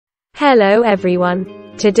Hello everyone.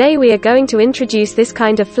 Today we are going to introduce this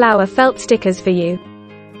kind of flower felt stickers for you.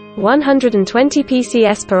 120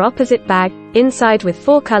 PCS per opposite bag, inside with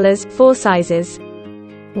 4 colors, 4 sizes,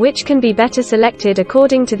 which can be better selected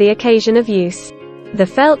according to the occasion of use. The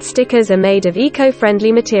felt stickers are made of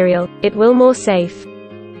eco-friendly material. It will more safe.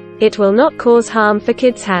 It will not cause harm for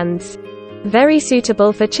kids' hands. Very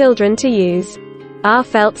suitable for children to use. Our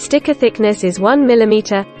felt sticker thickness is 1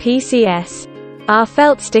 mm, PCS. Our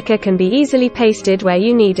felt sticker can be easily pasted where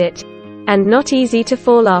you need it, and not easy to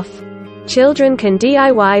fall off. Children can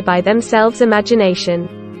DIY by themselves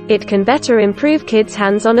imagination. It can better improve kids'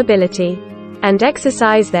 hands-on ability, and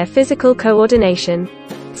exercise their physical coordination.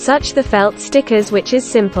 Such the felt stickers which is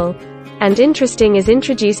simple and interesting is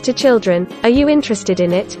introduced to children. Are you interested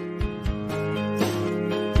in it?